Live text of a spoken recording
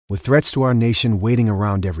With threats to our nation waiting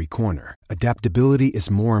around every corner, adaptability is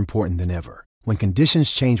more important than ever. When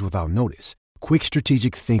conditions change without notice, quick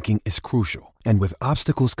strategic thinking is crucial. And with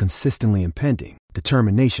obstacles consistently impending,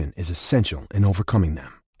 determination is essential in overcoming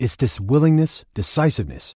them. It's this willingness,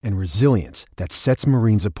 decisiveness, and resilience that sets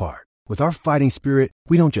Marines apart. With our fighting spirit,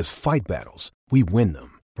 we don't just fight battles, we win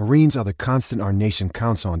them. Marines are the constant our nation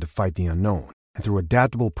counts on to fight the unknown. And through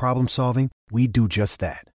adaptable problem solving, we do just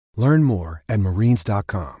that. Learn more at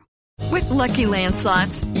marines.com. With Lucky Land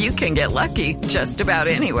Slots, you can get lucky just about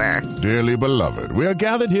anywhere. Dearly beloved, we are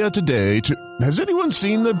gathered here today to... Has anyone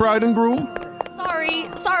seen the bride and groom?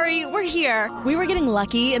 Sorry, we're here. We were getting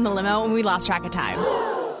lucky in the limo and we lost track of time.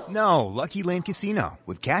 No, Lucky Land Casino,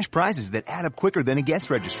 with cash prizes that add up quicker than a guest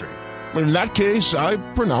registry. In that case, I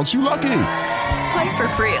pronounce you lucky. Play for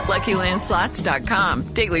free at LuckyLandSlots.com.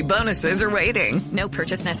 Daily bonuses are waiting. No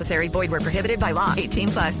purchase necessary. Void where prohibited by law.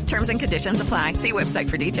 18+. Terms and conditions apply. See website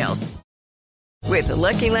for details. With the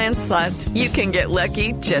Lucky Land Slots, you can get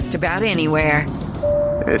lucky just about anywhere.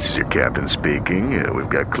 This is your captain speaking. We've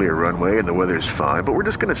got clear runway and the weather's fine, but we're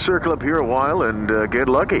just going to circle up here a while and get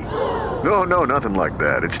lucky. No, nothing like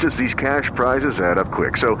that. It's just these cash prizes add up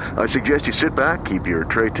quick. So I suggest you sit back, keep your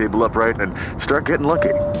tray table upright, and start getting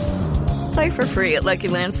lucky. Play for free at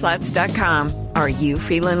LuckyLandSlots.com. Are you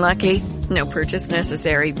feeling lucky? No purchase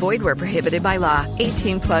necessary. Void where prohibited by law.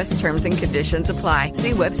 18+ terms and conditions apply.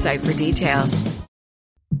 See website for details.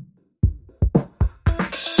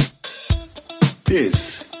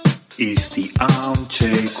 This is the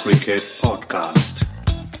Armchair Cricket Podcast.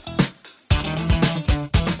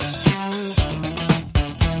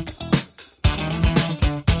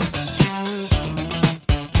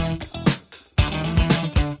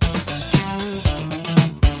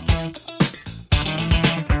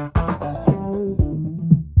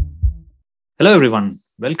 Hello everyone,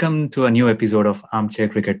 welcome to a new episode of Armchair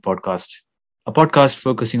Cricket Podcast, a podcast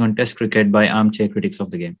focusing on Test cricket by armchair critics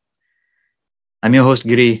of the game. I'm your host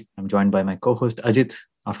Giri. I'm joined by my co-host Ajit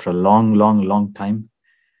after a long time.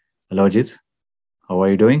 Hello Ajit, how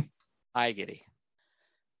are you doing? Hi Giri,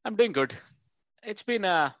 I'm doing good. It's been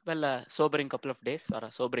a sobering couple of days, or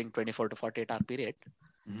a sobering 24 to 48 hour period,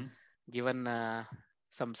 given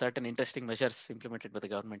some certain interesting measures implemented by the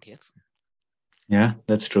government here. Yeah,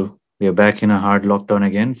 that's true. We are back in a hard lockdown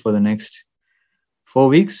again for the next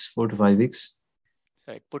 4 to 5 weeks.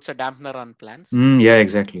 So it puts a dampener on plans. Yeah,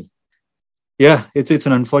 exactly. Yeah, it's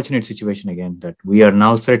an unfortunate situation again that we are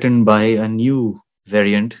now threatened by a new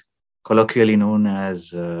variant, colloquially known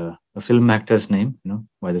as a film actor's name,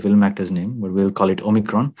 by the film actor's name, but we'll call it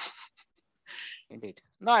Omicron. Indeed.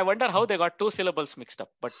 No, I wonder how they got two syllables mixed up,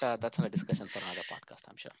 but that's a discussion for another podcast,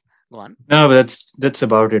 I'm sure. Go on. No, but that's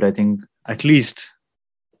about it. I think at least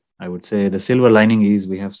I would say the silver lining is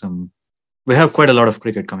we have quite a lot of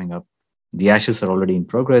cricket coming up. The Ashes are already in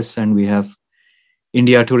progress, and we have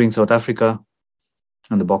India touring South Africa,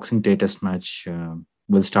 and the Boxing Day Test match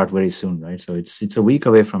will start very soon, right? So it's a week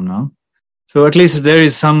away from now. So at least there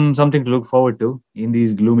is something to look forward to in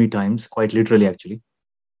these gloomy times, quite literally actually.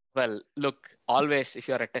 Well, look, always if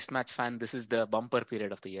you're a Test match fan, this is the bumper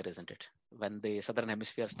period of the year, isn't it? When the Southern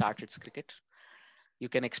Hemisphere starts its cricket. You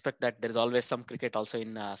can expect that there's always some cricket also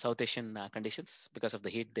in South Asian conditions. Because of the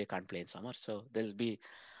heat, they can't play in summer. So there'll be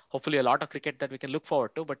hopefully a lot of cricket that we can look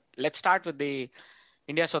forward to. But let's start with the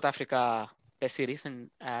India-South Africa Test series, and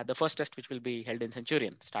the first test, which will be held in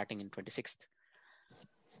Centurion starting in 26th.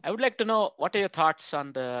 I would like to know, what are your thoughts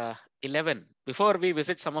on the 11 before we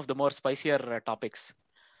visit some of the more spicier topics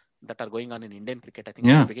that are going on in Indian cricket? I think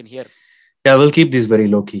we should begin here. Yeah, we'll keep this very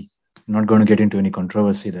low-key. I'm not going to get into any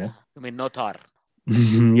controversy there. You mean no Thor?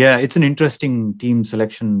 Yeah, it's an interesting team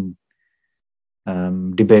selection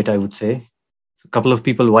debate, I would say. A couple of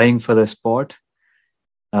people vying for the spot,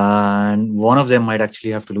 and one of them might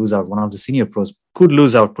actually have to lose out. One of the senior pros could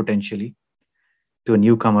lose out potentially to a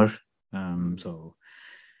newcomer. So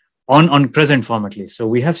on present form at least. So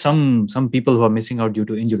we have some people who are missing out due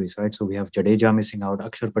to injuries, right? So we have Jadeja missing out,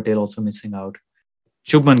 Akshar Patel also missing out.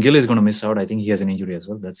 Shubman Gill is going to miss out. I think he has an injury as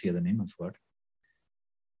well. That's the other name, I forgot.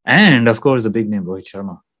 And of course, the big name, Rohit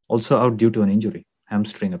Sharma, also out due to an injury,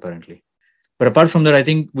 hamstring apparently. But apart from that, I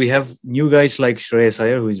think we have new guys like Shreyas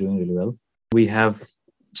Iyer, who is doing really well. We have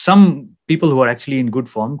some people who are actually in good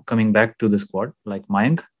form coming back to the squad, like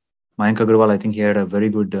Mayank Agarwal. I think he had a very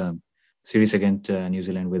good series against New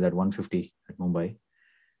Zealand with that 150 at Mumbai.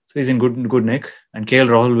 So he's in good nick. And KL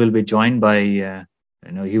Rahul will be joined by,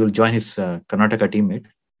 he will join his Karnataka teammate.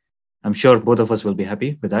 I'm sure both of us will be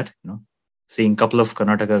happy with that, seeing a couple of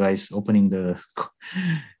Karnataka guys opening the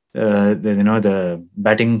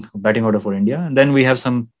batting order for India. And then we have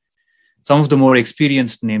some some of the more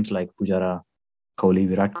experienced names like Pujara, Kohli,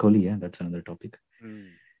 Virat Kohli. Yeah, that's another topic.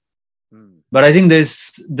 But I think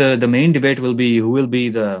there's the main debate will be who will be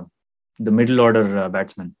the middle order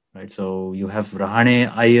batsman, right? So you have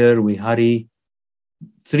Rahane, Iyer, Vihari,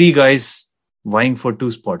 three guys vying for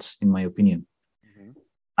two spots, in my opinion.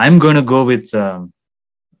 I'm going to go with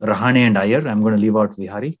Rahane and Iyer. I'm going to leave out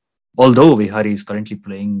Vihari, although Vihari is currently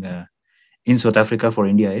playing in South Africa for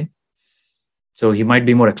India. So he might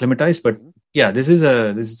be more acclimatized, but yeah, this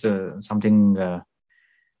is something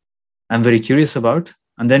I'm very curious about.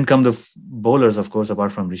 And then come the bowlers, of course,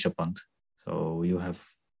 apart from Rishabh Pant. So you have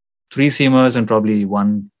three seamers and probably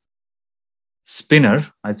one spinner,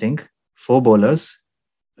 I think, four bowlers.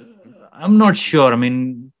 I'm not sure. I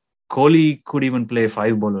mean, Kohli could even play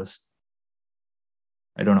five bowlers.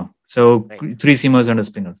 I don't know. So three seamers and a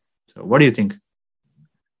spinner. So what do you think?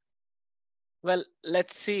 Well,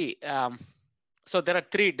 let's see. So there are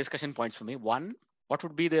three discussion points for me. One, what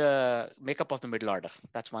would be the makeup of the middle order?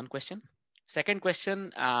 That's one question. Second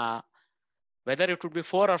question, whether it would be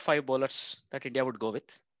 4 or 5 bowlers that India would go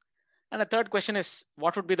with. And the third question is,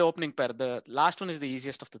 what would be the opening pair? The last one is the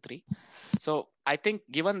easiest of the three. So I think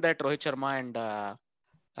given that Rohit Sharma and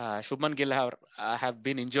Shubman Gill have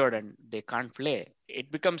been injured and they can't play,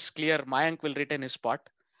 it becomes clear Mayank will retain his spot.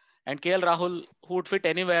 And KL Rahul, who would fit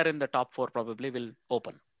anywhere in the top 4 probably, will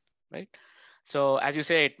open, right? So as you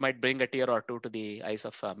say, it might bring a tear or two to the eyes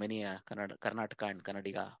of many Karnataka and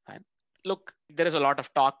Kannadiga fan. Look, there is a lot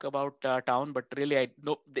of talk about town, but really,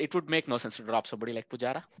 it would make no sense to drop somebody like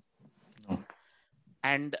Pujara. No.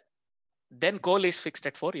 And then Kohli is fixed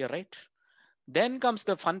at 4, you're right. Then comes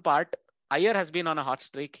the fun part. Iyer has been on a hot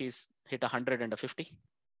streak. He's hit 100 and a 50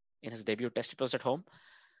 in his debut test. It was at home.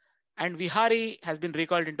 And Vihari has been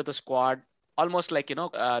recalled into the squad, almost like,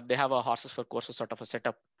 they have a horses for courses sort of a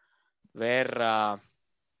setup where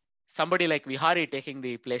somebody like Vihari taking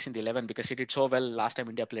the place in the 11 because he did so well last time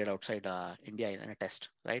India played outside India in a test,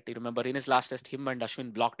 right? You remember in his last test, him and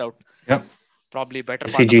Ashwin blocked out probably better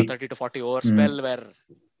part of a 30 to 40 over spell where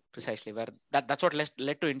that's what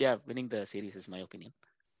led to India winning the series, is my opinion.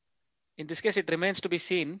 In this case, it remains to be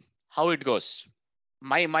seen how it goes.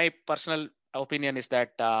 My personal opinion is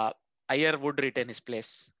that Iyer would retain his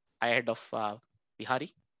place ahead of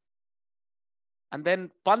Vihari. And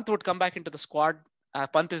then Pant would come back into the squad.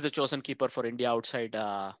 Pant is the chosen keeper for India outside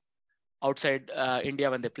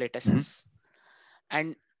India when they play tests.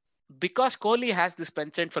 And because Kohli has this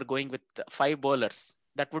penchant for going with 5 bowlers,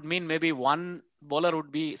 that would mean maybe one bowler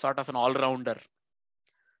would be sort of an all-rounder.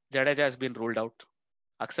 Jadeja has been ruled out.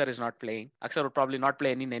 Akshar is not playing. Akshar would probably not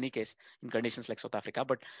play in any case in conditions like South Africa.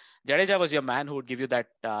 But Jadeja was your man who would give you that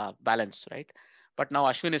balance, right? But now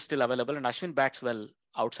Ashwin is still available, and Ashwin bats well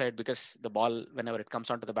outside because the ball, whenever it comes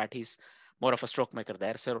onto the bat, he's more of a stroke maker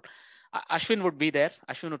there. So Ashwin would be there.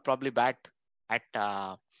 Ashwin would probably bat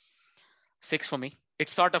at 6 for me.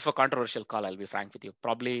 It's sort of a controversial call, I'll be frank with you.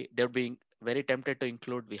 Probably they're being very tempted to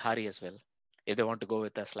include Vihari as well if they want to go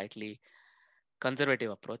with a slightly conservative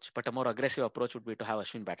approach. But a more aggressive approach would be to have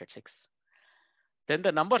Ashwin bat at 6. Then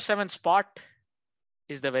the number 7 spot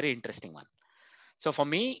is the very interesting one. So for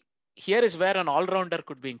me, here is where an all-rounder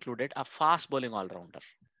could be included, a fast bowling all-rounder.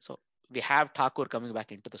 So we have Thakur coming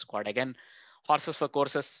back into the squad. Again, horses for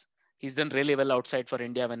courses. He's done really well outside for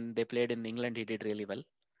India. When they played in England, he did really well.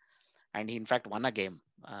 And he, in fact, won a game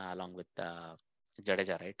along with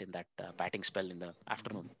Jadeja, right, in that batting spell in the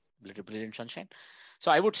afternoon. Brilliant sunshine. So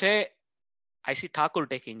I would say I see Thakur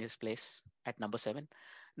taking his place at number 7.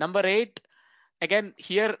 Number 8, again,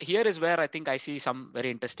 here is where I think I see some very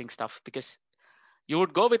interesting stuff, because you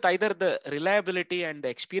would go with either the reliability and the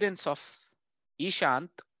experience of Ishant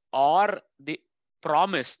or the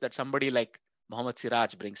promise that somebody like Mohammad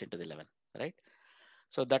Siraj brings into the 11, right?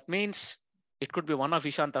 So that means it could be one of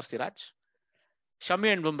Ishant or Siraj.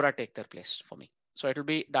 Shami and Bumrah take their place for me. So it will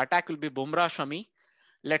be, the attack will be Bumrah, Shami.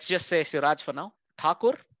 Let's just say Siraj for now,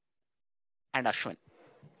 Thakur and Ashwin.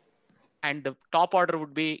 And the top order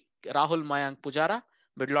would be Rahul, Mayank, Pujara.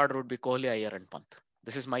 Middle order would be Kohli, Iyer and Pant.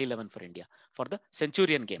 This is my 11 for India for the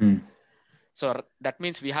Centurion game. So that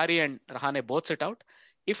means Vihari and Rahane both sit out.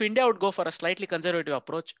 If India would go for a slightly conservative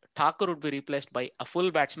approach, Thakur would be replaced by a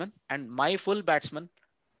full batsman, and my full batsman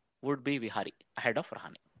would be Vihari ahead of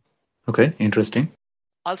Rahane. Okay, interesting.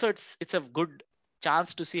 Also, it's a good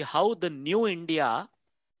chance to see how the new India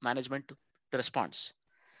management responds.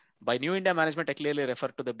 By new India management, I clearly refer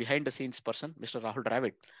to the behind-the-scenes person, Mr. Rahul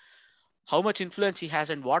Dravid. How much influence he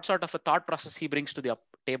has and what sort of a thought process he brings to the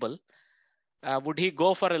table. Would he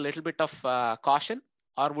go for a little bit of caution,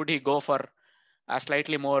 or would he go for a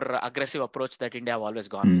slightly more aggressive approach that India have always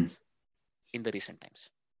gone with in the recent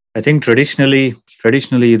times? I think traditionally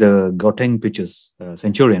the Gauteng pitches,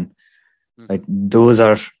 Centurion, right? Those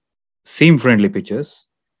are seam-friendly pitches,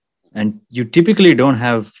 and you typically don't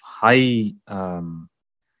have high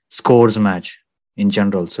scores match in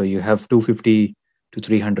general. So you have 250 to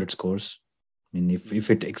 300 scores. I mean, if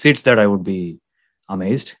it exceeds that, I would be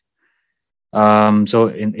amazed. So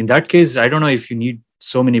in that case, I don't know if you need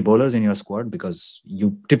so many bowlers in your squad, because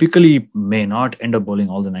you typically may not end up bowling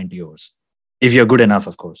all the 90 overs if you're good enough,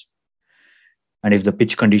 of course. And if the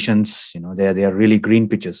pitch conditions, they are really green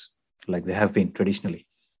pitches like they have been traditionally.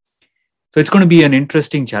 So it's going to be an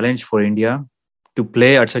interesting challenge for India to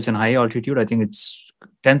play at such a high altitude. I think it's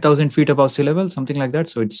 10,000 feet above sea level, something like that.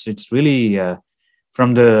 So it's really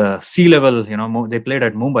from the sea level. They played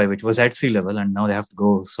at Mumbai, which was at sea level, and now they have to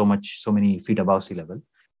go so many feet above sea level.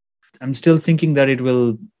 I'm still thinking that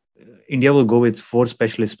India will go with 4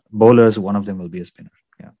 specialist bowlers. One of them will be a spinner.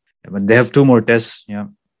 Yeah, but they have 2 more tests. Yeah.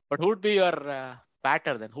 But who would be your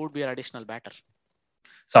batter then? Who would be your additional batter?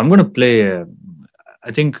 So I'm going to play.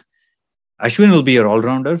 I think Ashwin will be your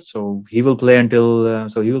all-rounder. So he will play he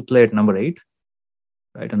will play at number 8,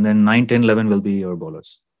 right? And then 9, 10, 11 will be your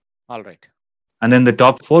bowlers. All right. And then the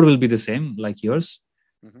top 4 will be the same like yours.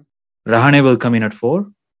 Rahane will come in at 4,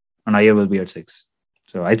 and Iyer will be at 6.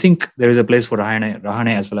 So I think there is a place for Rahane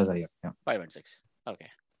as well as Iyer. Yeah. 5 and 6. Okay.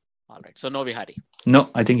 All right. So no Vihari. No,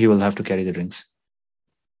 I think he will have to carry the drinks.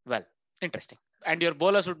 Well, interesting. And your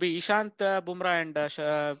bowlers would be Ishant, Bumrah, and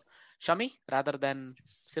Shami rather than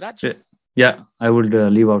Siraj? Yeah, I would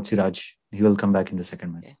leave out Siraj. He will come back in the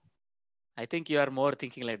second match. Okay. I think you are more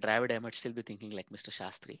thinking like Dravid. I might still be thinking like Mr.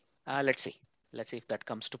 Shastri. Let's see. Let's see if that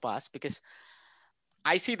comes to pass, because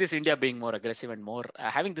I see this India being more aggressive and more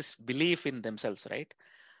having this belief in themselves, right?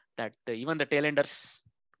 That even the tailenders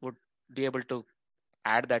would be able to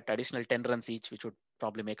add that additional 10 runs each, which would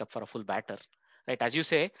probably make up for a full batter, right? As you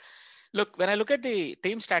say, look, when I look at the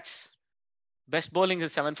team stats, best bowling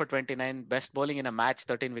is 7 for 29, best bowling in a match,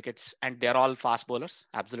 13 wickets, and they're all fast bowlers.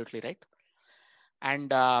 Absolutely right.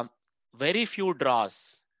 And very few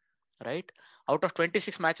draws, right? Out of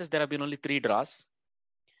 26 matches, there have been only 3 draws.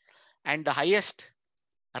 And the highest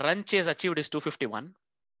run chase achieved is 251.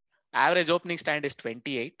 Average opening stand is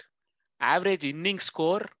 28. Average inning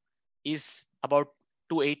score is about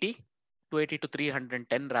 280 to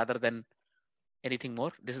 310 rather than anything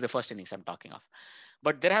more. This is the first innings I'm talking of.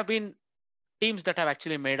 But there have been teams that have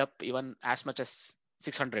actually made up even as much as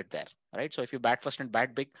 600 there, right? So if you bat first and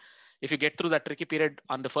bat big, if you get through that tricky period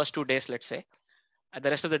on the first 2 days, let's say, and the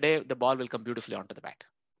rest of the day, the ball will come beautifully onto the bat,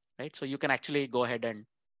 right? So you can actually go ahead and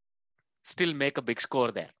still make a big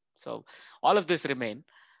score there. So all of this remain.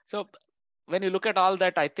 So when you look at all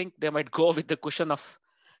that, I think they might go with the cushion of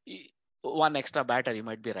 1 extra batter. You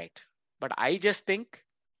might be right. But I just think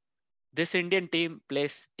this Indian team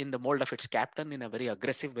plays in the mold of its captain in a very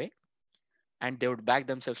aggressive way. And they would back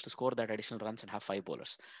themselves to score that additional runs and have 5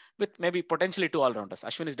 bowlers with maybe potentially 2 all-rounders.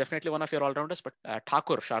 Ashwin is definitely one of your all-rounders, but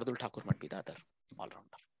Shardul Thakur might be the other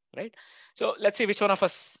all-rounder, right? So let's see which one of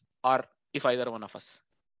us, or if either one of us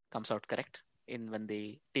comes out correct when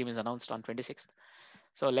the team is announced on 26th.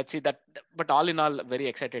 So let's see that. But all in all, very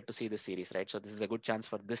excited to see this series, right? So this is a good chance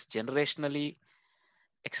for this generationally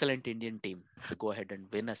excellent Indian team to go ahead and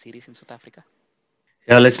win a series in South Africa.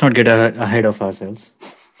 Yeah, let's not get ahead of ourselves.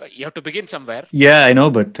 You have to begin somewhere. Yeah, I know,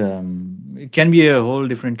 but it can be a whole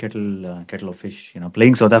different kettle of fish.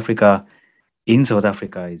 Playing South Africa in South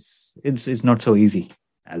Africa it's not so easy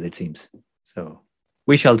as it seems. So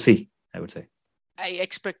we shall see, I would say. I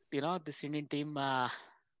expect this Indian team. I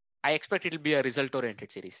expect it will be a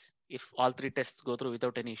result-oriented series. If all 3 tests go through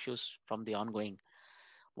without any issues from the ongoing,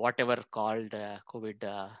 whatever called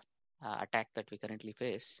COVID attack that we currently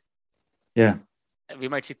face. Yeah. We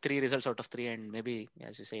might see 3 results out of 3, and maybe,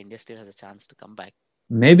 as you say, India still has a chance to come back.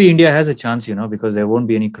 Maybe India has a chance, because there won't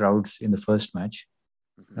be any crowds in the first match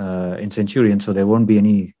in Centurion, so there won't be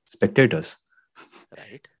any spectators.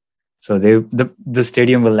 Right. So the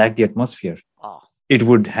stadium will lack the atmosphere. Oh. It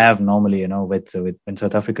would have normally, with when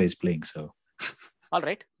South Africa is playing. So. All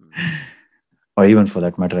right. Or even for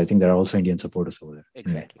that matter, I think there are also Indian supporters over there.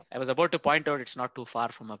 Exactly. Yeah. I was about to point out it's not too far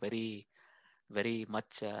from a very, very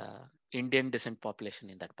much Indian descent population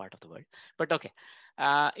in that part of the world. But okay.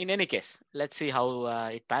 In any case, let's see how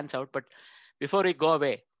it pans out. But before we go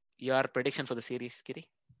away, your prediction for the series, Kiri?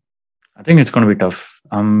 I think it's going to be tough.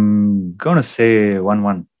 I'm going to say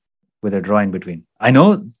 1-1 with a draw in between. I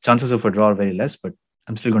know chances of a draw are very less, but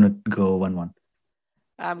I'm still going to go 1-1.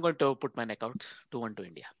 I'm going to put my neck out 2-1 to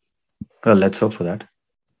India. Well, let's hope for that.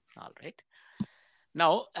 All right.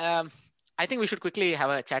 Now, I think we should quickly have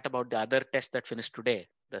a chat about the other test that finished today,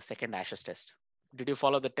 the second Ashes test. Did you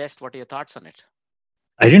follow the test? What are your thoughts on it?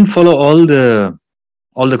 I didn't follow all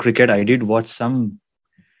the cricket. I did watch some,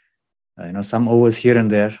 some overs here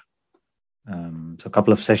and there. So a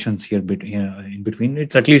couple of sessions here in between.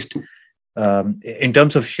 It's at least in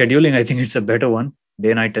terms of scheduling, I think it's a better one.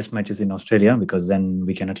 Day-night test matches in Australia, because then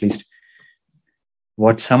we can at least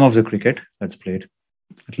watch some of the cricket that's played.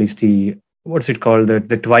 At least what's it called?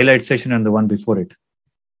 The twilight session and the one before it.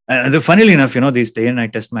 And funnily enough, these day and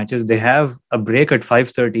night test matches, they have a break at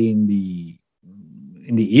 5:30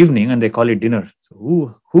 in the evening, and they call it dinner.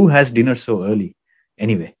 So who has dinner so early?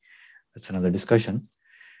 Anyway, that's another discussion.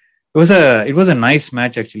 It was a nice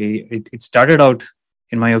match actually. It started out,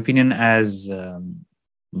 in my opinion, as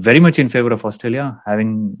very much in favor of Australia.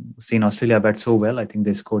 Having seen Australia bat so well, I think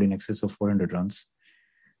they scored in excess of 400 runs,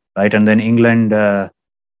 right? And then England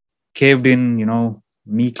caved in,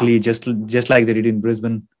 meekly, just like they did in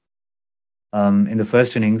Brisbane in the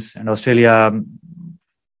first innings. And Australia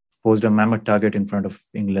posed a mammoth target in front of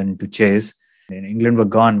England to chase. And England were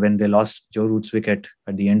gone when they lost Joe Root's wicket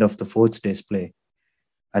at the end of the fourth day's play.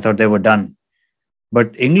 I thought they were done.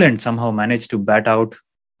 But England somehow managed to bat out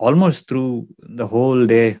almost through the whole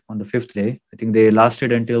day on the fifth day. I think they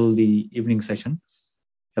lasted until the evening session,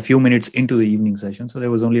 a few minutes into the evening session. So there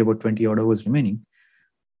was only about 20 odd overs remaining.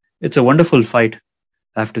 It's a wonderful fight,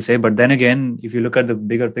 I have to say. But then again, if you look at the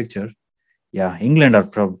bigger picture, England are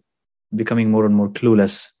becoming more and more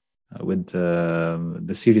clueless with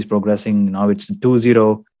the series progressing. Now it's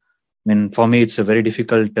 2-0. I mean, for me, it's a very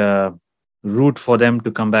difficult route for them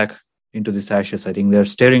to come back into this Ashes. I think they're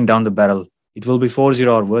staring down the barrel. It will be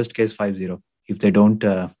 4-0 or worst case 5-0 if they don't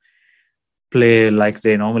play like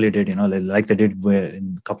they normally did, like they did a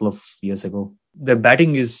couple of years ago. The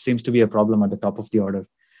batting seems to be a problem at the top of the order.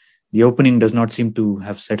 The opening does not seem to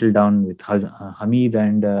have settled down with Hamid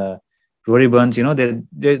and Rory Burns.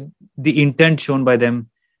 The intent shown by them,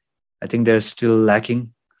 I think they're still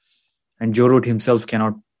lacking. And Joe Root himself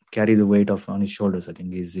cannot carry the weight on his shoulders. I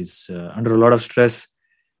think he's under a lot of stress.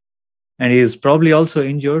 And he's probably also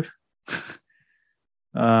injured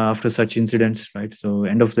after such incidents, right? So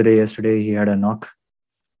end of the day, yesterday, he had a knock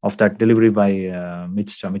of that delivery by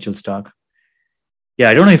Mitchell Stark. Yeah,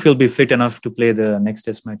 I don't know if he'll be fit enough to play the next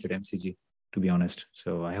test match at MCG, to be honest.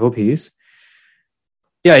 So I hope he is.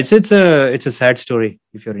 Yeah, it's a sad story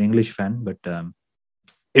if you're an English fan, but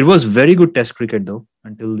it was very good test cricket though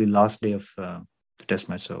until the last day of the test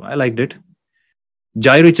match. So I liked it.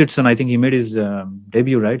 Jai Richardson, I think he made his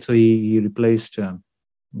debut, right? So he replaced.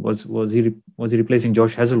 Was he replacing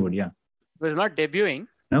Josh Hazlewood? Yeah. He was not debuting.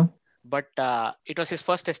 No. But it was his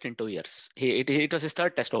first test in 2 years. It was his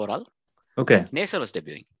third test overall. Okay. Neser was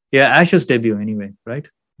debuting. Yeah, Ashes debut anyway, right?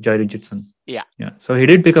 Jai Richardson. Yeah. Yeah. So he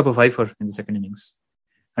did pick up a fifer in the second innings,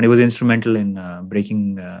 and he was instrumental in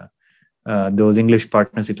breaking those English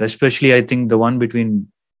partnerships, especially I think the one between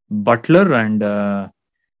Butler and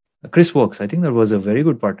Chris Wokes. I think that was a very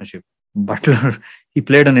good partnership. Butler, he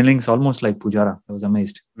played an innings almost like Pujara. I was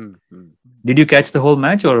amazed. Mm-hmm. Did you catch the whole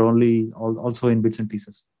match or also in bits and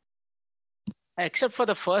pieces? Except for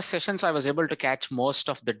the first sessions, I was able to catch most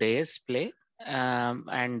of the day's play.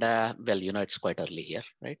 It's quite early here,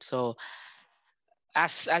 right? So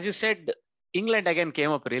as you said, England again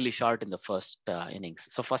came up really short in the first innings.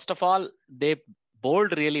 So first of all, they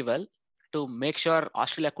bowled really well to make sure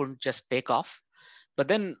Australia couldn't just take off. But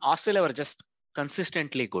then Australia were just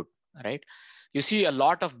consistently good, right? You see a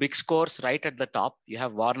lot of big scores right at the top. You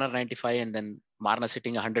have Warner 95 and then Marner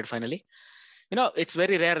hitting 100 finally. It's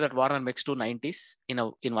very rare that Warner makes 2 90s.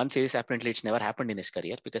 In one series, apparently it's never happened in his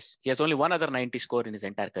career because he has only one other 90 score in his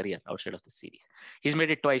entire career outside of the series. He's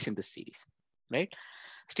made it twice in this series, right?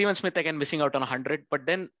 Steven Smith again missing out on 100, but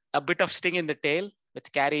then a bit of sting in the tail with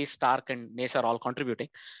Carey, Stark and Neser all contributing.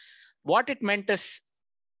 What it meant is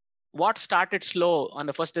what started slow on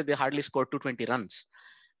the first day, they hardly scored 220 runs,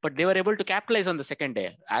 but they were able to capitalize on the second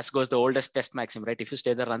day, as goes the oldest test maxim, right? If you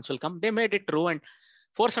stay there, runs will come. They made it true, and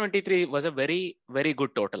 473 was a very, very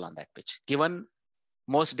good total on that pitch. Given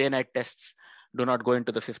most day-night tests do not go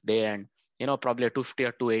into the fifth day, and probably a 250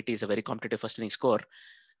 or 280 is a very competitive first inning score.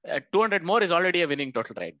 200 more is already a winning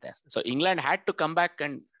total right there. So England had to come back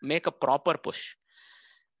and make a proper push.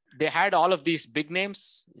 They had all of these big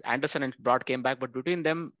names. Anderson and Broad came back, but between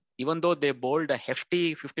them, even though they bowled a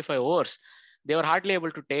hefty 55 overs, they were hardly able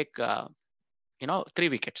to take 3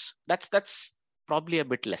 wickets. That's probably a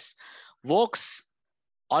bit less. Wokes,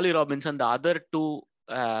 Ollie Robinson, the other 2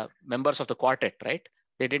 members of the quartet, right?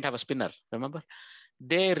 They didn't have a spinner, remember?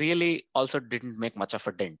 They really also didn't make much of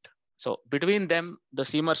a dent. So between them, the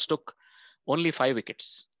seamers took only 5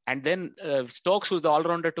 wickets. And then Stokes, who's the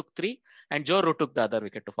all-rounder, took 3, and Joe Root took the other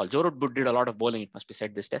wicket to fall. Joe Root did a lot of bowling, it must be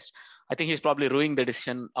said, this test. I think he's probably ruining the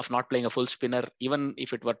decision of not playing a full spinner, even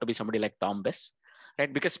if it were to be somebody like Tom Bess,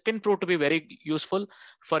 right? Because spin proved to be very useful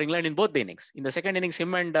for England in both the innings. In the second innings,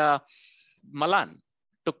 him and Malan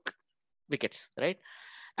took wickets, right?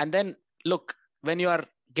 And then, look, when you are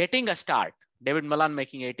getting a start, David Malan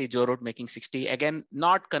making 80, Joe Root making 60, again,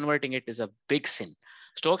 not converting it is a big sin.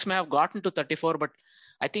 Stokes may have gotten to 34, but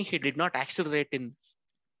I think he did not accelerate in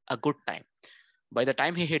a good time. By the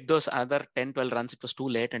time he hit those other 10, 12 runs, it was too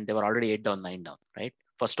late and they were already 8 down, 9 down, right?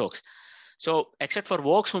 For Stokes. So except for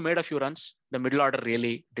Vokes, who made a few runs, the middle order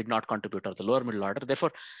really did not contribute, or the lower middle order.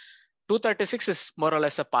 Therefore, 236 is more or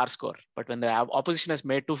less a par score. But when the opposition has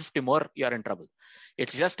made 250 more, you are in trouble.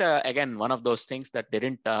 It's just, again, one of those things that they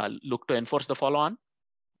didn't look to enforce the follow on.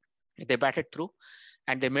 They batted through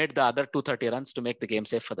and they made the other 230 runs to make the game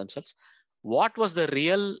safe for themselves. What was the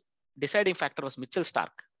real deciding factor was Mitchell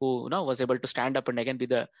Stark, who was able to stand up and again be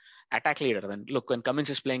the attack leader. When Cummins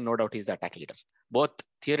is playing, no doubt he's the attack leader, both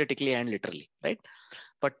theoretically and literally, right?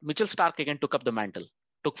 But Mitchell Stark again took up the mantle,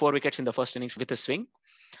 took 4 wickets in the first innings with a swing.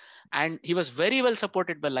 And he was very well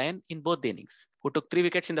supported by Lyon in both the innings, who took 3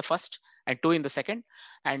 wickets in the first and 2 in the second.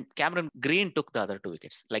 And Cameron Green took the other 2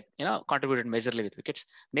 wickets, contributed majorly with wickets.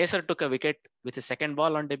 Nasser took a wicket with his second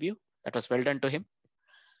ball on debut. That was well done to him.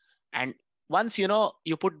 And once, you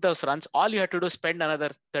put those runs, all you had to do is spend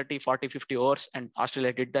another 30, 40, 50 overs. And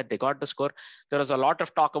Australia did that. They got the score. There was a lot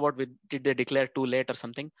of talk about did they declare too late or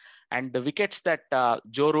something. And the wickets that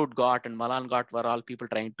Joe Root got and Malan got were all people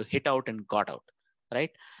trying to hit out and got out.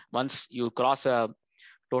 Right? Once you cross a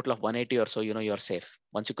total of 180 or so, you're safe.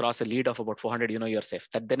 Once you cross a lead of about 400, you're safe.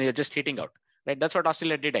 Then you're just hitting out, right? That's what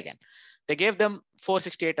Australia did again. They gave them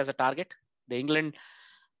 468 as a target. The England,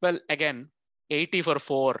 again, 80 for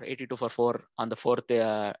 4, 82 for 4 on the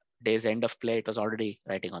 4th day's end of play. It was already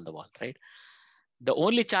writing on the wall, right? The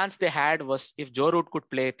only chance they had was if Joe Root could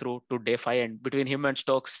play through to day 5 and between him and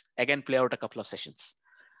Stokes, again, play out a couple of sessions.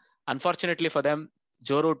 Unfortunately for them,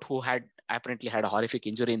 Joe Root, who apparently had a horrific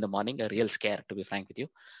injury in the morning, a real scare, to be frank with you,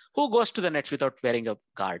 who goes to the nets without wearing a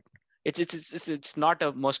guard? It's not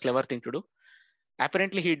a most clever thing to do.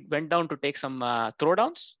 Apparently, he went down to take some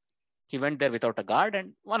throwdowns. He went there without a guard,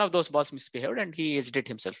 and one of those balls misbehaved, and he edged it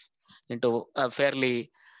himself into a fairly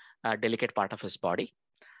delicate part of his body.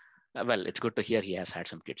 It's good to hear he has had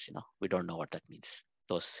some kids. We don't know what that means.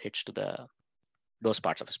 Those hits to those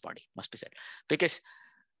parts of his body, must be said, because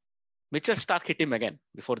Mitchell Stark hit him again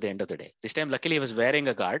before the end of the day. This time, luckily, he was wearing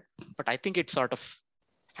a guard, but I think it sort of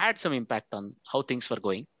had some impact on how things were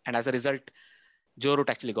going. And as a result, Joe Root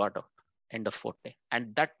actually got out end of 4th day.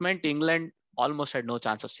 And that meant England almost had no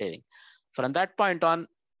chance of saving. From that point on,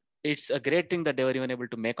 it's a great thing that they were even able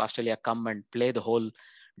to make Australia come and play the whole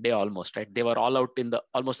day almost, right? They were all out in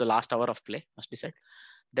almost the last hour of play, must be said.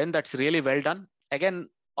 Then that's really well done. Again,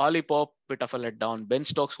 Ollie Pope, bit of a letdown. Ben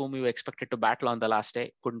Stokes, whom you expected to battle on the last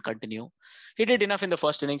day, couldn't continue. He did enough in the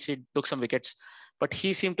first innings. He took some wickets, but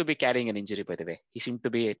he seemed to be carrying an injury, by the way. He seemed to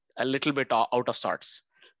be a little bit out of sorts,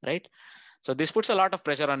 right? So this puts a lot of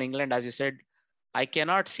pressure on England. As you said, I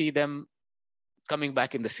cannot see them coming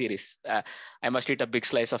back in the series. I must eat a big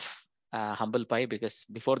slice of humble pie because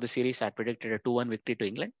before the series, I predicted a 2-1 victory to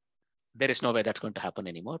England. There is no way that's going to happen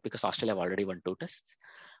anymore because Australia have already won 2 tests.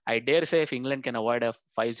 I dare say if England can avoid a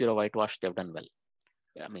 5-0 whitewash, they've done well.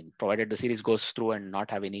 I mean, provided the series goes through and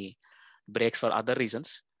not have any breaks for other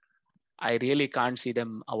reasons, I really can't see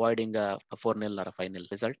them avoiding a 4-0 or a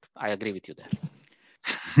 5-0 result. I agree with you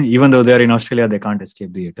there. Even though they're in Australia, they can't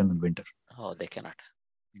escape the eternal winter. Oh, they cannot.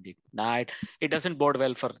 Indeed. It doesn't bode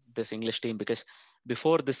well for this English team because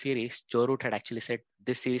before the series, Joe Root had actually said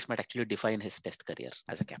this series might actually define his test career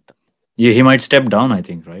as a captain. Yeah, he might step down, I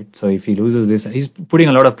think, right? So if he loses this, he's putting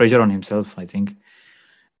a lot of pressure on himself, I think.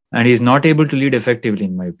 And he's not able to lead effectively,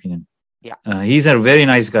 in my opinion. Yeah. He's a very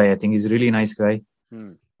nice guy. I think he's a really nice guy.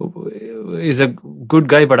 He's a good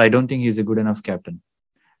guy, but I don't think he's a good enough captain.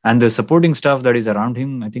 And the supporting staff that is around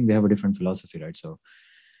him, I think they have a different philosophy, right? So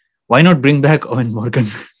why not bring back Owen Morgan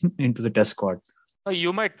into the test squad?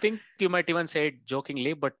 You might even say it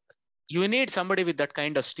jokingly, but you need somebody with that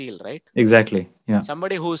kind of steel, right? Exactly. Yeah.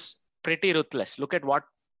 Somebody who's pretty ruthless. Look at what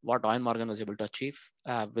Owen Morgan was able to achieve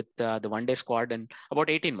with the one-day squad in about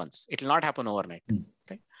 18 months. It will not happen overnight.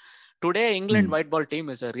 Right? Today, England white ball team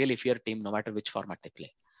is a really feared team, no matter which format they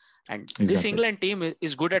play. And this England team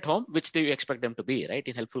is good at home, which you expect them to be, right,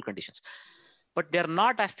 in helpful conditions. But they're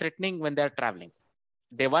not as threatening when they're traveling.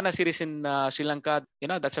 They won a series in Sri Lanka.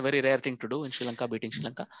 That's a very rare thing to do in Sri Lanka, beating Sri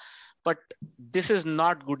Lanka. But this is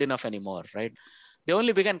not good enough anymore, right? They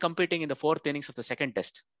only began competing in the 4th innings of the second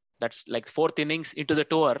test. That's like 4th innings into the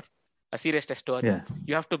tour, a serious test tour. Yeah.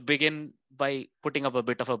 You have to begin by putting up a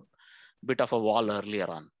bit of a wall earlier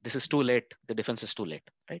on. This is too late. The defense is too late,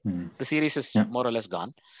 right? The series is more or less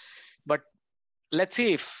gone. But let's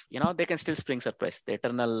see if they can still spring surprise. The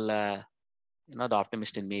eternal, the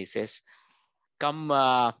optimist in me says, come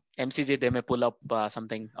MCG, they may pull up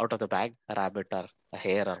something out of the bag, a rabbit or a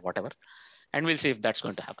hare or whatever, and we'll see if that's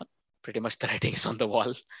going to happen. Pretty much the writing is on the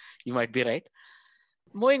wall. You might be right.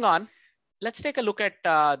 Moving on, let's take a look at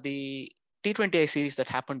the T20I series that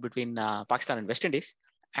happened between Pakistan and West Indies.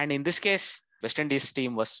 And in this case, West Indies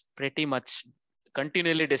team was pretty much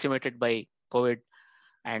continually decimated by COVID,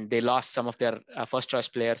 and they lost some of their first choice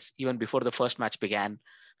players even before the first match began.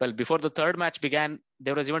 Well, before the third match began,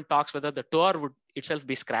 there was even talks whether the tour would itself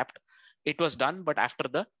be scrapped. It was done, but after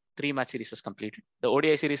the 3-match series was completed. The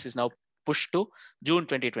ODI series is now pushed to June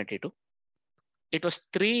 2022. It was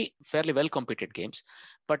 3 fairly well competed games,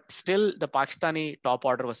 but still the Pakistani top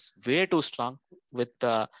order was way too strong, with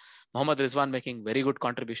Mohammad Rizwan making very good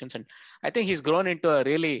contributions. And I think he's grown into a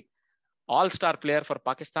really all-star player for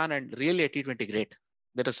Pakistan and really a T20 great.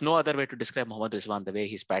 There is no other way to describe Mohammad Rizwan the way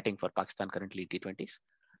he's batting for Pakistan currently in T20s,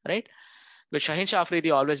 right? With Shaheen Shah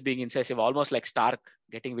Afridi always being incisive, almost like Stark,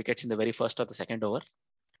 getting wickets in the very first or the second over.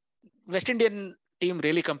 West Indian team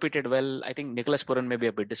really competed well. I think Nicholas Puran may be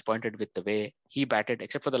a bit disappointed with the way he batted,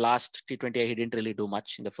 except for the last T20. He didn't really do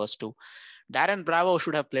much in the first 2. Darren Bravo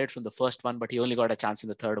should have played from the first one, but he only got a chance in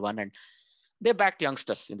the third one. And they backed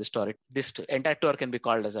youngsters in this tour. This entire tour can be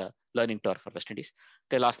called as a learning tour for West Indies.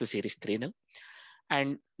 They lost the series 3-0.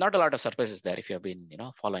 And not a lot of surprises there if you have been,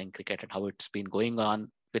 following cricket and how it's been going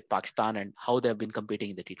on with Pakistan and how they've been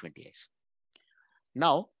competing in the T20Is.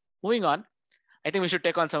 Now, moving on, I think we should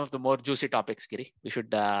take on some of the more juicy topics, Giri. We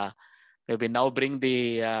should maybe now bring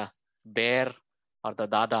the bear or the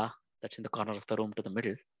dada that's in the corner of the room to the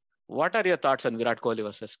middle. What are your thoughts on Virat Kohli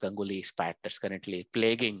versus Ganguly spat that's currently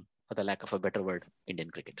plaguing, for the lack of a better word, Indian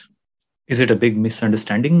cricket? Is it a big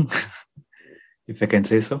misunderstanding, if I can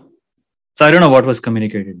say so? So I don't know what was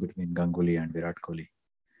communicated between Ganguly and Virat Kohli.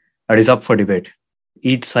 That is up for debate.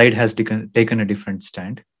 Each side has taken a different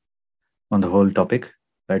stand on the whole topic.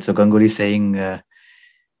 Right? So Ganguly saying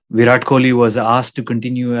Virat Kohli was asked to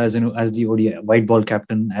continue as the ODI white ball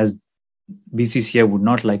captain, as BCCI would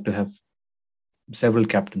not like to have several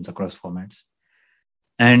captains across formats.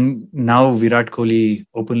 And now Virat Kohli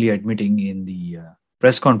openly admitting in the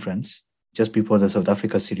press conference just before the South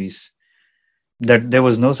Africa series that there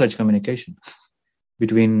was no such communication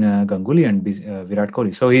between Ganguly and Virat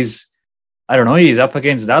Kohli. So he's up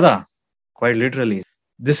against Dada, quite literally.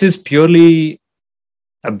 This is purely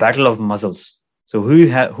a battle of muscles. So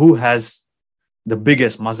who has the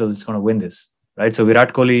biggest muscle is going to win this, right? So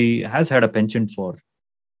Virat Kohli has had a penchant for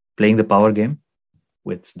playing the power game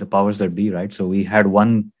with the powers that be, right? So we had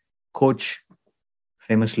one coach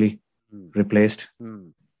famously replaced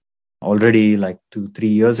already like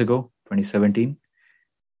 2-3 years ago, 2017.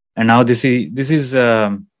 And now this is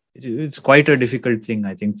it's quite a difficult thing,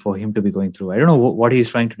 I think, for him to be going through. I don't know what he's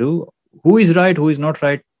trying to do. Who is right, who is not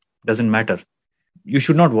right, doesn't matter. You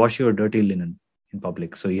should not wash your dirty linen in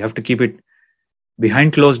public. So you have to keep it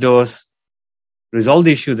behind closed doors, resolve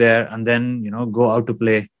the issue there, and then, go out to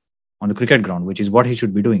play on the cricket ground, which is what he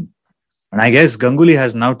should be doing. And I guess Ganguly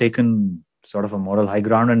has now taken sort of a moral high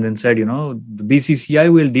ground and then said, the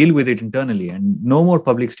BCCI will deal with it internally and no more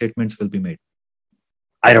public statements will be made.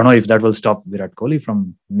 I don't know if that will stop Virat Kohli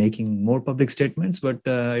from making more public statements, but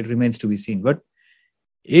it remains to be seen. But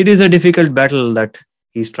it is a difficult battle that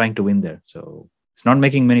he's trying to win there. So it's not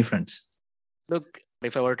making many friends. Look,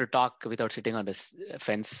 if I were to talk without sitting on this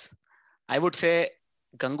fence, I would say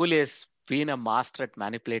Ganguly has been a master at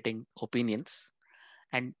manipulating opinions,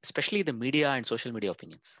 and especially the media and social media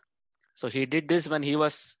opinions. So he did this when he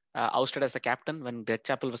was ousted as the captain, when Greg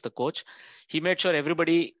Chappell was the coach. He made sure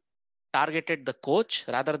everybody targeted the coach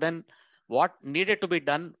rather than what needed to be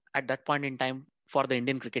done at that point in time for the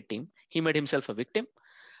Indian cricket team. He made himself a victim,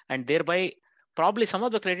 and thereby probably some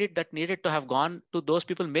of the credit that needed to have gone to those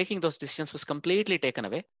people making those decisions was completely taken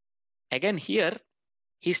away. Again, here,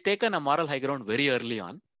 he's taken a moral high ground very early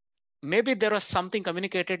on. Maybe there was something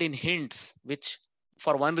communicated in hints, which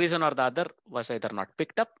for one reason or the other was either not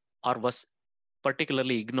picked up or was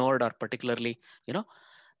particularly ignored, or particularly,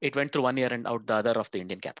 it went through one ear and out the other of the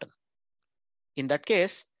Indian captain. In that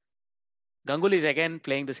case, Ganguly is again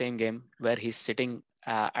playing the same game where he's sitting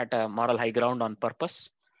at a moral high ground on purpose.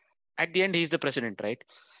 At the end, he's the president, right?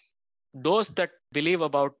 Those that believe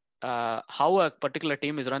about how a particular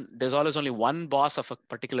team is run, there's always only one boss of a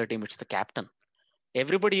particular team. It's the captain.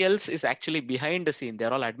 Everybody else is actually behind the scene.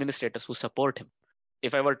 They're all administrators who support him.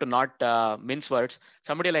 If I were to not mince words,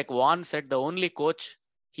 somebody like Vaughan said the only coach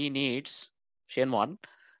he needs, Shane Vaughan,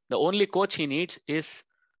 the only coach he needs is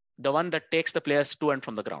the one that takes the players to and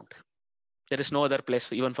from the ground. There is no other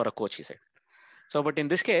place even for a coach, he said. So, but in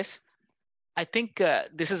this case, I think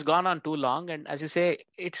this has gone on too long. And as you say,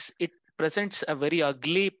 it presents a very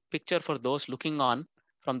ugly picture for those looking on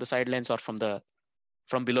from the sidelines or from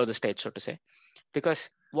below the stage, so to say. Because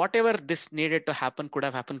whatever this needed to happen could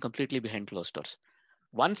have happened completely behind closed doors.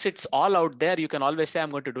 Once it's all out there, you can always say,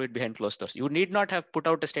 I'm going to do it behind closed doors. You need not have put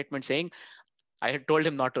out a statement saying, I had told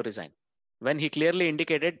him not to resign. When he clearly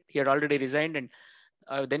indicated he had already resigned, and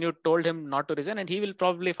then you told him not to resign, and he will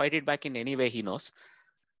probably fight it back in any way he knows.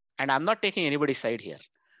 And I'm not taking anybody's side here.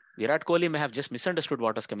 Virat Kohli may have just misunderstood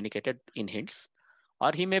what was communicated in hints,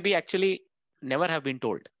 or he may be actually never have been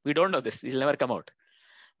told. We don't know this. It'll never come out.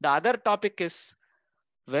 The other topic is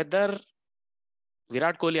whether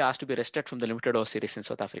Virat Kohli asked to be rested from the limited over series in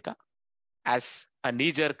South Africa as a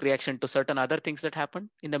knee-jerk reaction to certain other things that happened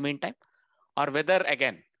in the meantime, or whether,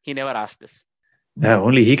 again, he never asked this. Yeah,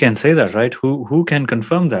 only he can say that, right? Who can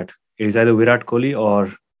confirm that? It is either Virat Kohli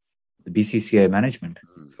or the BCCI management.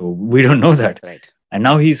 So we don't know that. Right. And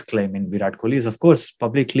now he's claiming, Virat Kohli is, of course,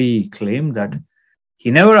 publicly claimed that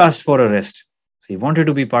he never asked for a rest. So he wanted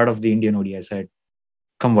to be part of the Indian ODI side,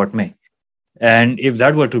 come what may. And if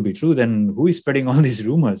that were to be true, then who is spreading all these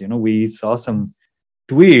rumors? We saw some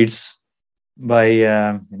tweets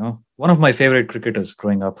by, one of my favorite cricketers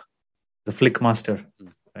growing up, the flick master,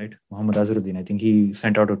 right? Mohammad Azharuddin. I think he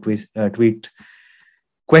sent out a tweet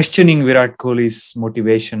questioning Virat Kohli's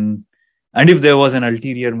motivation, and if there was an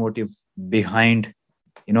ulterior motive behind,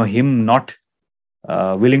 him not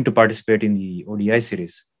willing to participate in the ODI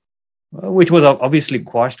series, which was obviously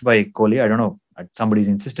quashed by Kohli. I don't know, at somebody's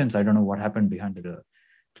insistence. I don't know what happened behind the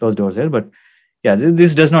closed doors there, but yeah,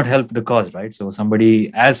 this does not help the cause, right? So somebody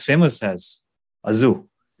as famous as Azu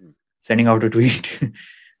sending out a tweet,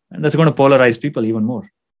 and that's going to polarize people even more.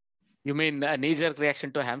 You mean a knee-jerk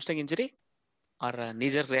reaction to a hamstring injury, or a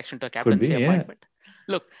knee-jerk reaction to a captaincy appointment?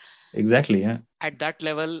 Look, exactly, yeah. At that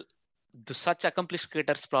level, such accomplished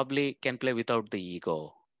cricketers probably can play without the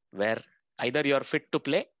ego, where either you're fit to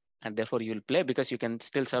play and therefore you'll play because you can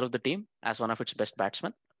still serve the team as one of its best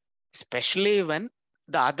batsmen, especially when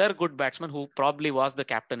the other good batsman who probably was the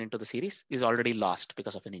captain into the series is already lost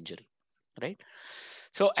because of an injury, right?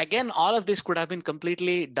 So again, all of this could have been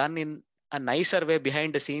completely done in a nicer way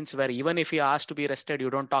behind the scenes, where even if you asked to be rested, you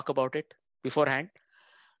don't talk about it beforehand.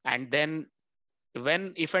 And then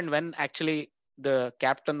if and when actually the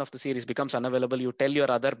captain of the series becomes unavailable, you tell your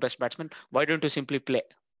other best batsman, why don't you simply play?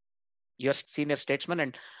 You're senior statesman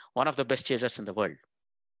and one of the best chasers in the world,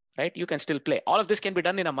 right? You can still play. All of this can be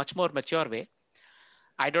done in a much more mature way.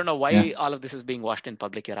 I don't know why all of this is being washed in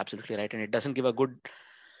public. You're absolutely right. And it doesn't give a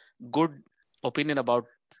good opinion about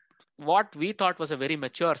what we thought was a very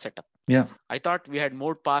mature setup. Yeah. I thought we had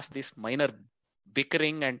moved past this minor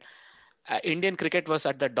bickering, and Indian cricket was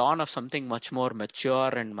at the dawn of something much more mature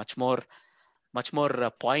and much more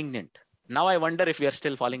poignant. Now I wonder if we are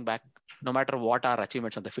still falling back, no matter what our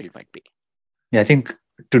achievements on the field might be. Yeah, I think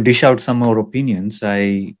to dish out some more opinions,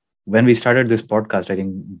 when we started this podcast, I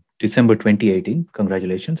think December 2018,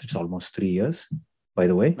 congratulations, it's almost 3 years, by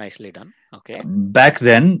the way. Nicely done. Okay. Back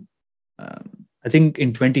then, I think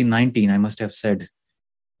in 2019, I must have said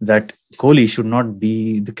that Kohli should not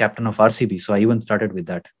be the captain of RCB. So I even started with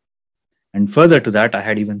that. And further to that, I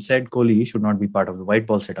had even said Kohli should not be part of the white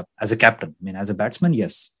ball setup as a captain. I mean, as a batsman,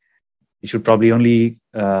 yes. He should probably only,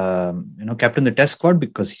 captain the test squad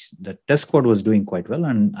because the test squad was doing quite well.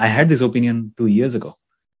 And I had this opinion 2 years ago,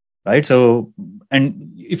 right? So,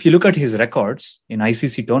 and if you look at his records in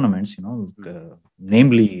ICC tournaments,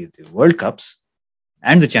 namely the World Cups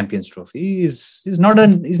and the Champions Trophy, he's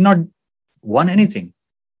not won anything.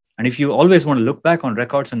 And if you always want to look back on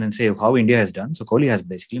records and then say how India has done, so Kohli has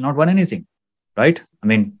basically not won anything, right? I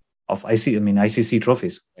mean, ICC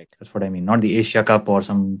trophies. Right. That's what I mean. Not the Asia Cup or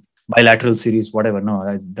some bilateral series, whatever.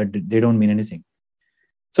 No, they don't mean anything.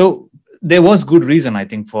 So there was good reason, I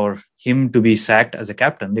think, for him to be sacked as a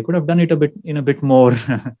captain. They could have done it in a bit more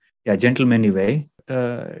gentlemanly way.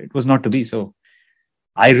 It was not to be. So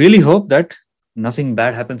I really hope that nothing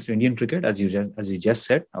bad happens to Indian cricket, as you just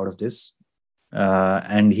said, out of this.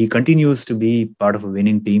 And he continues to be part of a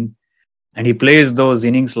winning team, and he plays those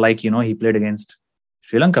innings like he played against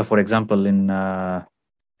Sri Lanka, for example, in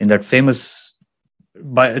that famous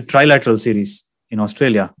trilateral series in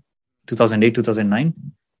Australia, 2008-2009,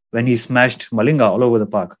 when he smashed Malinga all over the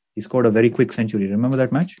park. He scored a very quick century. Remember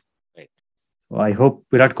that match? Right. I hope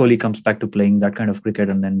Virat Kohli comes back to playing that kind of cricket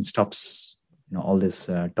and then stops all this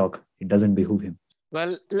talk. It doesn't behoove him.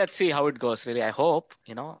 Well, let's see how it goes. Really, I hope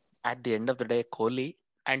at the end of the day, Kohli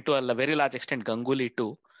and to a very large extent Ganguly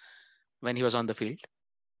too, when he was on the field,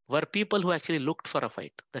 were people who actually looked for a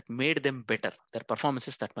fight that made them better, their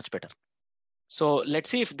performances that much better. So let's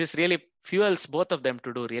see if this really fuels both of them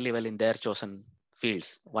to do really well in their chosen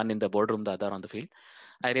fields, one in the boardroom, the other on the field.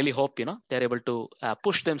 I really hope they're able to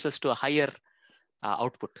push themselves to a higher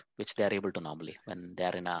output, which they're able to normally when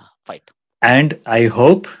they're in a fight. And I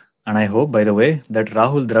hope, by the way, that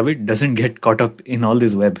Rahul Dravid doesn't get caught up in all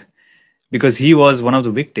this web, because he was one of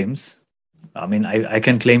the victims. I mean, I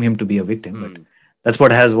can claim him to be a victim, but that's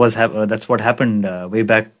what happened way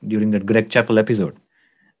back during that Greg Chappell episode.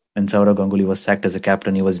 When Sourav Ganguly was sacked as a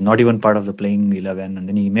captain, he was not even part of the playing 11, and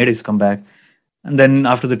then he made his comeback. And then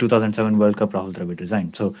after the 2007 World Cup, Rahul Dravid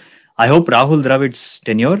resigned. So I hope Rahul Dravid's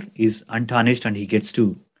tenure is untarnished and he gets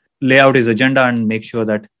to lay out his agenda and make sure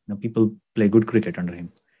that people play good cricket under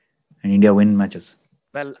him and India win matches.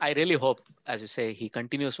 Well, I really hope, as you say, he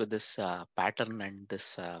continues with this pattern and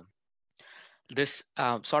this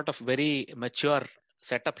sort of very mature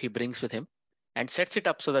setup he brings with him, and sets it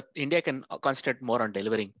up so that India can concentrate more on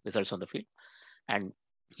delivering results on the field. And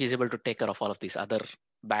he's able to take care of all of these other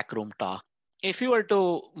backroom talk. If you were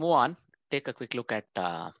to move on, take a quick look at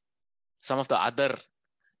some of the other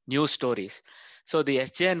news stories. So the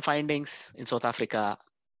SJN findings in South Africa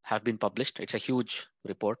have been published. It's a huge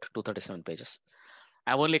report, 237 pages.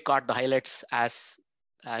 I've only caught the highlights as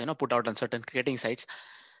put out on certain cricketing sites.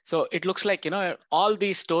 So it looks like, all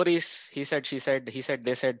these stories, he said, she said, he said,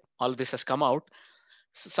 they said, all this has come out.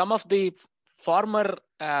 So some of the former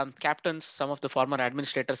captains, some of the former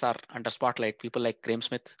administrators are under spotlight. People like Graeme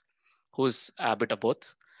Smith, who's a bit of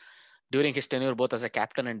both during his tenure, both as a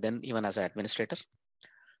captain and then even as an administrator.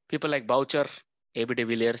 People like Boucher, A.B. de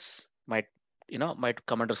Villiers might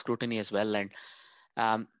come under scrutiny as well.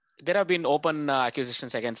 And there have been open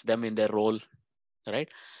accusations against them in their role, right?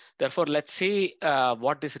 Therefore, let's see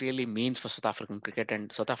what this really means for South African cricket.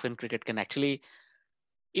 And South African cricket can actually,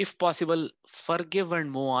 if possible, forgive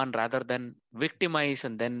and move on rather than victimize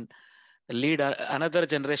and then lead another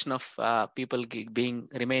generation of people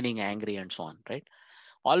remaining angry and so on, right?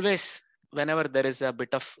 Always, whenever there is a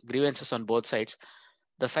bit of grievances on both sides,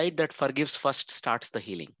 the side that forgives first starts the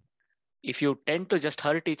healing. If you tend to just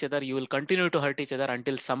hurt each other, you will continue to hurt each other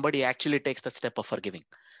until somebody actually takes the step of forgiving.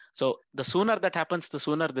 So the sooner that happens, the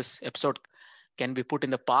sooner this episode can be put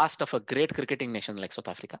in the past of a great cricketing nation like South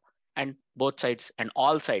Africa, and both sides and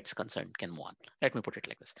all sides concerned can move on. Let me put it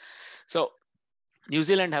like this. So New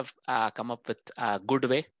Zealand have come up with a good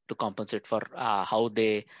way to compensate for how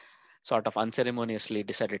they sort of unceremoniously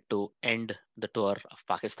decided to end the tour of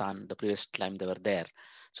Pakistan the previous time they were there.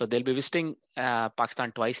 So they'll be visiting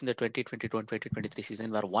Pakistan twice in the 2022 and 2023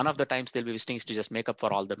 season, where one of the times they'll be visiting is to just make up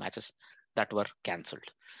for all the matches that were cancelled.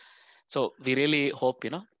 So we really hope,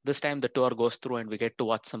 this time the tour goes through and we get to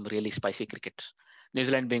watch some really spicy cricket. New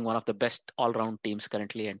Zealand being one of the best all-round teams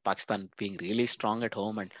currently, and Pakistan being really strong at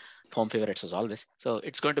home and home favorites as always. So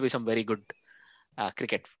it's going to be some very good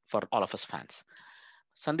cricket for all of us fans.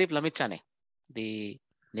 Sandeep Lamichhane, the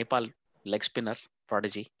Nepal leg spinner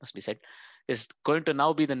prodigy, must be said, is going to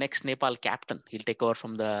now be the next Nepal captain. He'll take over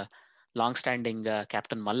from the long-standing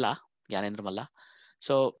captain Malla, Gyanendra Malla.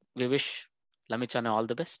 So we wish Lamichhane all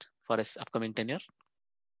the best for his upcoming tenure.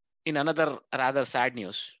 In another rather sad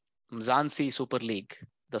news, Mzansi Super League,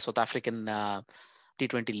 the South African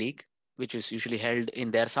T20 league, which is usually held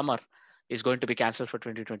in their summer, is going to be cancelled for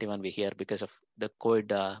 2021, we hear, because of the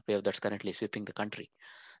COVID wave that's currently sweeping the country.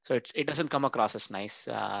 So it doesn't come across as nice,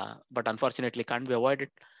 but unfortunately can't be avoided.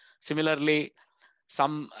 Similarly,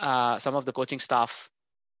 some of the coaching staff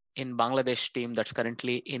in Bangladesh team that's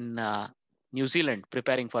currently in New Zealand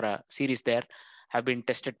preparing for a series there have been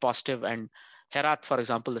tested positive, and Herat, for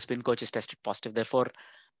example, the spin coach, is tested positive. Therefore,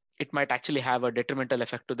 it might actually have a detrimental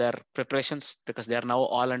effect to their preparations because they are now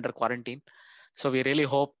all under quarantine. So we really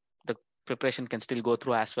hope the preparation can still go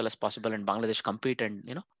through as well as possible and Bangladesh compete and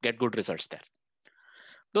get good results there.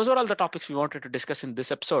 Those are all the topics we wanted to discuss in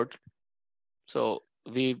this episode. So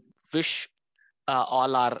we wish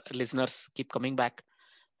all our listeners keep coming back,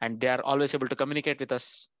 and they are always able to communicate with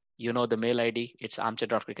us. The mail ID, it's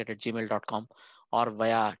armchair.cricket@gmail.com, or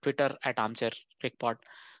via Twitter @armchaircrickpod.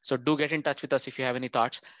 So do get in touch with us if you have any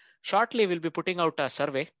thoughts. Shortly, we'll be putting out a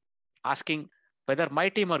survey asking whether my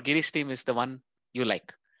team or Giri's team is the one you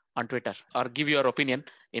like on Twitter, or give your opinion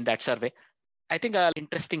in that survey. I think an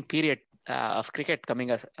interesting period of cricket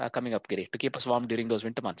coming up, Giri, to keep us warm during those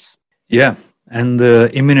winter months. Yeah, and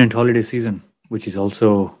the imminent holiday season, which is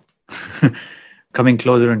also coming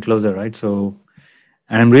closer and closer, right? So,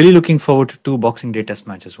 and I'm really looking forward to 2 Boxing Day test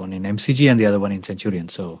matches, one in MCG and the other one in Centurion.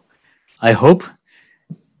 So I hope,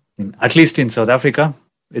 at least in South Africa,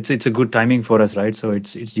 it's a good timing for us, right? So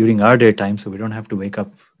it's during our daytime, so we don't have to wake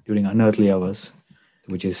up during unearthly hours,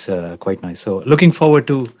 which is quite nice. So looking forward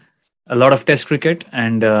to a lot of test cricket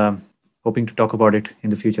and hoping to talk about it in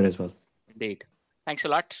the future as well. Indeed. Thanks a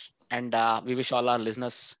lot. And we wish all our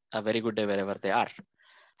listeners a very good day wherever they are.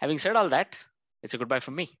 Having said all that, it's a goodbye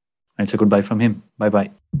from me. And it's a goodbye from him. Bye-bye.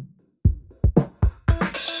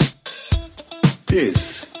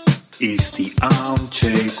 This is the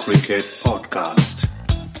Armchair Cricket Podcast.